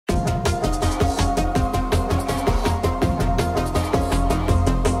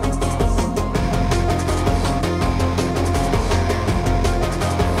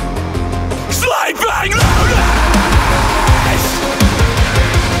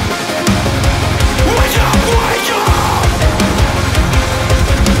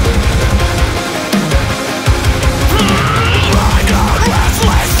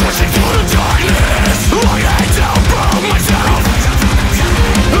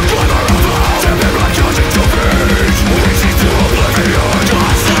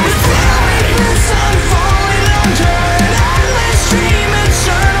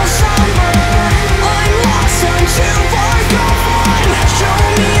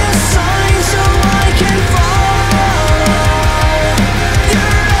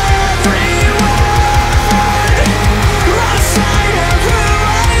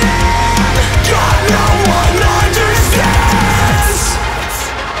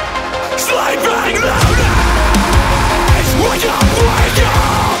Sleeping loonies, wake up, wake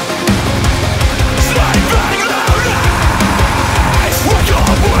up. Sleeping loonies, wake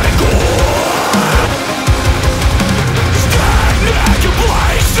up, wake up. Stagnant,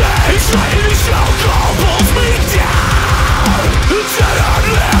 complacent, exciting chokehold pulls me down.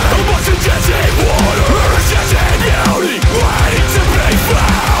 Tattered, amongst the dancing water, resisting beauty, waiting to be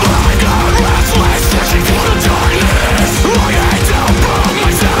found. I got restless, searching for the darkness, longing to burn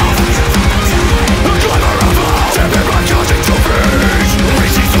myself. A glimmer of hope, tapping my conscience to reach,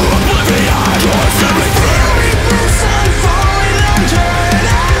 reaching through oblivion, constantly free. Sun falling under an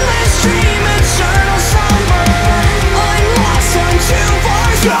endless dream, eternal slumber. I'm lost, I'm too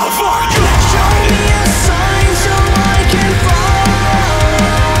far.